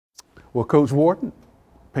Well, Coach Wharton,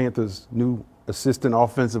 Panthers' new assistant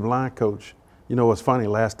offensive line coach, you know, it's funny,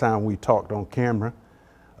 last time we talked on camera,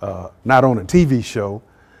 not on a TV show,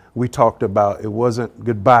 we talked about it wasn't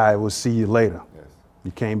goodbye, it was see you later. Yes.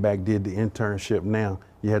 You came back, did the internship. Now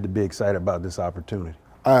you had to be excited about this opportunity.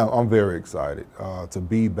 I'm very excited to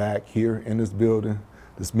be back here in this building,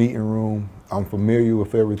 this meeting room. I'm familiar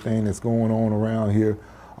with everything that's going on around here.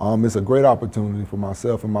 It's a great opportunity for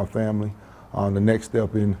myself and my family on the next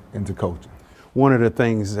step into coaching. One of the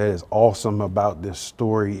things that is awesome about this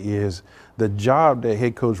story is the job that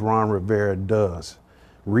head coach Ron Rivera does,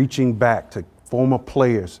 reaching back to former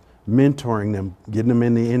players, mentoring them, getting them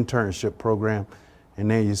in the internship program, and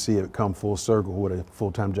now you see it come full circle with a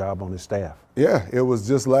full-time job on his staff. Yeah, it was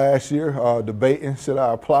just last year debating should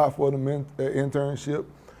I apply for the internship,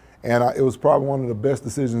 and it was probably one of the best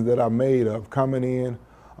decisions that I made of coming in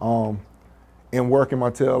and working my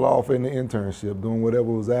tail off in the internship, doing whatever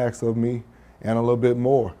was asked of me and a little bit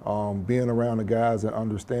more, being around the guys and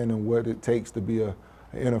understanding what it takes to be an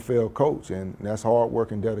NFL coach, and that's hard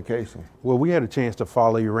work and dedication. Well, we had a chance to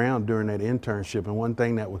follow you around during that internship, and one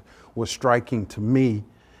thing that was striking to me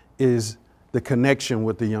is the connection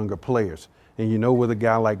with the younger players. And you know, with a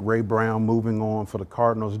guy like Ray Brown moving on for the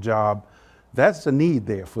Cardinals job, that's a need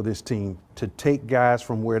there for this team to take guys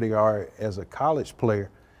from where they are as a college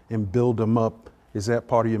player and build them up. Is that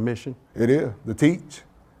part of your mission? It is. To teach,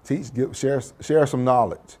 share some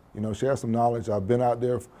knowledge. You know, share some knowledge. I've been out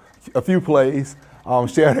there a few plays,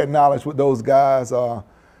 share that knowledge with those guys.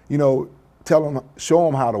 You know, show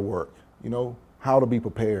them how to work. You know, how to be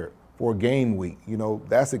prepared for a game week. You know,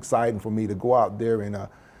 that's exciting for me to go out there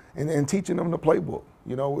and teaching them the playbook.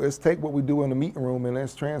 You know, let's take what we do in the meeting room and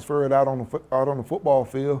let's transfer it out on the football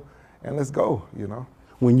field and let's go. You know.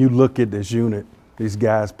 When you look at this unit, these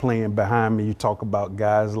guys playing behind me, you talk about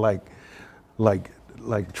guys like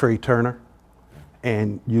Trey Turner,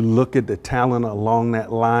 and you look at the talent along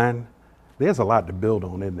that line, there's a lot to build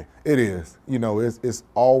on, isn't there? It is. You know, it's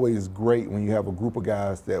always great when you have a group of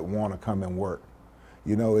guys that want to come and work.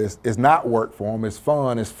 You know, it's not work for them. It's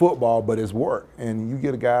fun. It's football, but it's work. And you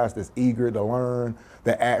get guys that's eager to learn,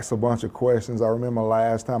 that ask a bunch of questions. I remember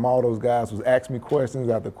last time all those guys was asking me questions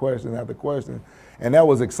after question after question. And that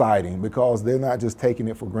was exciting because they're not just taking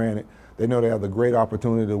it for granted. They know they have the great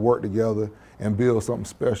opportunity to work together and build something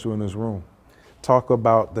special in this room. Talk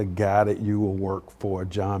about the guy that you will work for,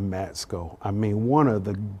 John Matsko. I mean, one of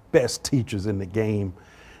the best teachers in the game.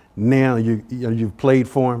 Now you've played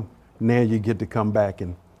for him. Now you get to come back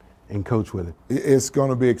and coach with him. It's going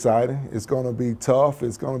to be exciting. It's going to be tough.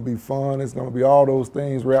 It's going to be fun. It's going to be all those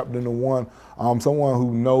things wrapped into one. Someone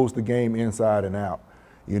who knows the game inside and out.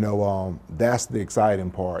 You know, that's the exciting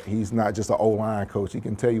part. He's not just an O-line coach. He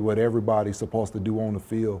can tell you what everybody's supposed to do on the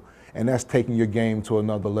field, and that's taking your game to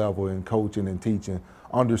another level in coaching and teaching,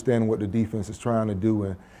 understanding what the defense is trying to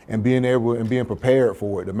do and being able and being prepared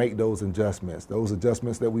for it to make those adjustments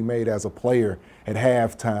that we made as a player at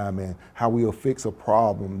halftime and how we'll fix a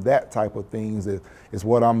problem. That type of things is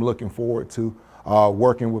what I'm looking forward to,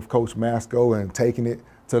 working with Coach Matsko and taking it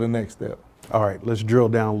to the next step. All right, let's drill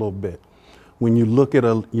down a little bit. When you look at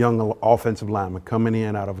a young offensive lineman coming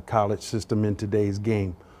in out of a college system in today's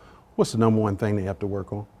game, what's the number one thing they have to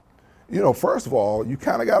work on? You know, first of all, you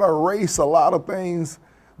kind of got to erase a lot of things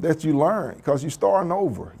that you learn because you're starting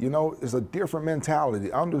over. You know, it's a different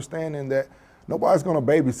mentality, understanding that nobody's going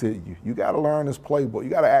to babysit you. You got to learn this playbook.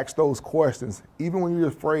 You got to ask those questions. Even when you're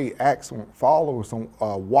afraid, ask some, follow some,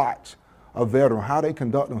 watch a veteran, how they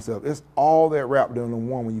conduct themselves. It's all that wrapped into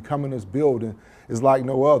one. When you come in this building, it's like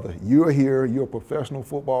no other. You're here, you're a professional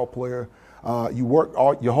football player. You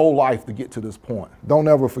worked your whole life to get to this point. Don't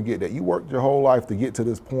ever forget that. You worked your whole life to get to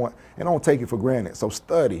this point, and don't take it for granted. So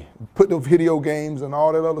study. Put the video games and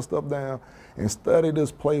all that other stuff down and study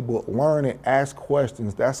this playbook. Learn it. Ask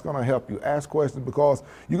questions. That's going to help you. Ask questions because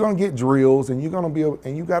you're going to get drills, and you're going to be able,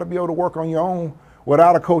 and you got to be able to work on your own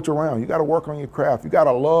without a coach around. You got to work on your craft. You got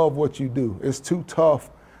to love what you do. It's too tough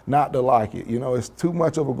not to like it. You know, it's too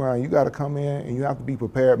much of a grind. You got to come in, and you have to be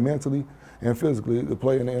prepared mentally and physically to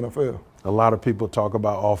play in the NFL. A lot of people talk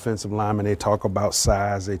about offensive linemen, they talk about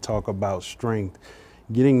size, they talk about strength.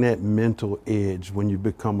 Getting that mental edge when you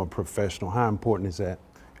become a professional, how important is that?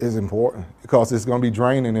 It's important because it's going to be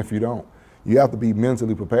draining if you don't. You have to be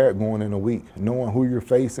mentally prepared going in a week, knowing who you're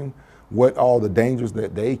facing, what all the dangers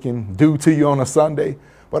that they can do to you on a Sunday,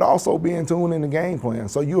 but also being tuned in the game plan.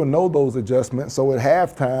 So you'll know those adjustments. So at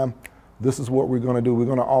halftime, this is what we're going to do. We're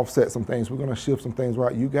going to offset some things. We're going to shift some things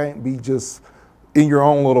right. You can't be just in your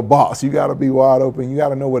own little box. You got to be wide open. You got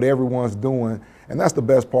to know what everyone's doing And that's the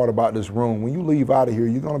best part about this room. When you leave out of here,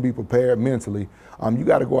 you're going to be prepared mentally. You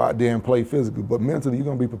got to go out there and play physically, but mentally you're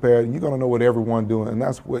going to be prepared, and you're going to know what everyone's doing. And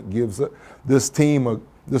that's what gives this team,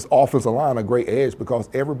 this offensive line, a great edge, because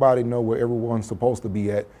everybody know where everyone's supposed to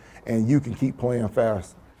be at, and you can keep playing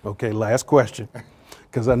fast. Okay, last question,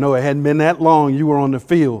 because I know it hadn't been that long you were on the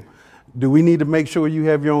field. Do we need to make sure you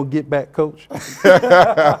have your own get-back coach?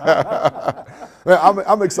 Man,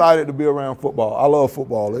 I'm excited to be around football. I love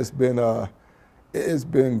football. It's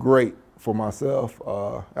been great for myself.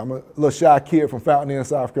 I'm a little shy kid from Fountain Inn,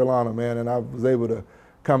 South Carolina, man, and I was able to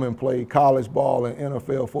come and play college ball and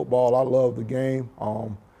NFL football. I love the game,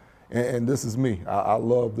 and this is me. I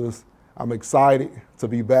love this. I'm excited to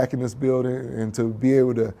be back in this building and to be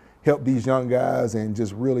able to help these young guys and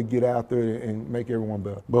just really get out there and make everyone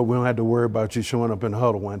better. But we don't have to worry about you showing up in the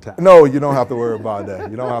huddle one time. No, you don't have to worry about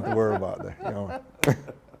that. You don't have to worry about that. You know?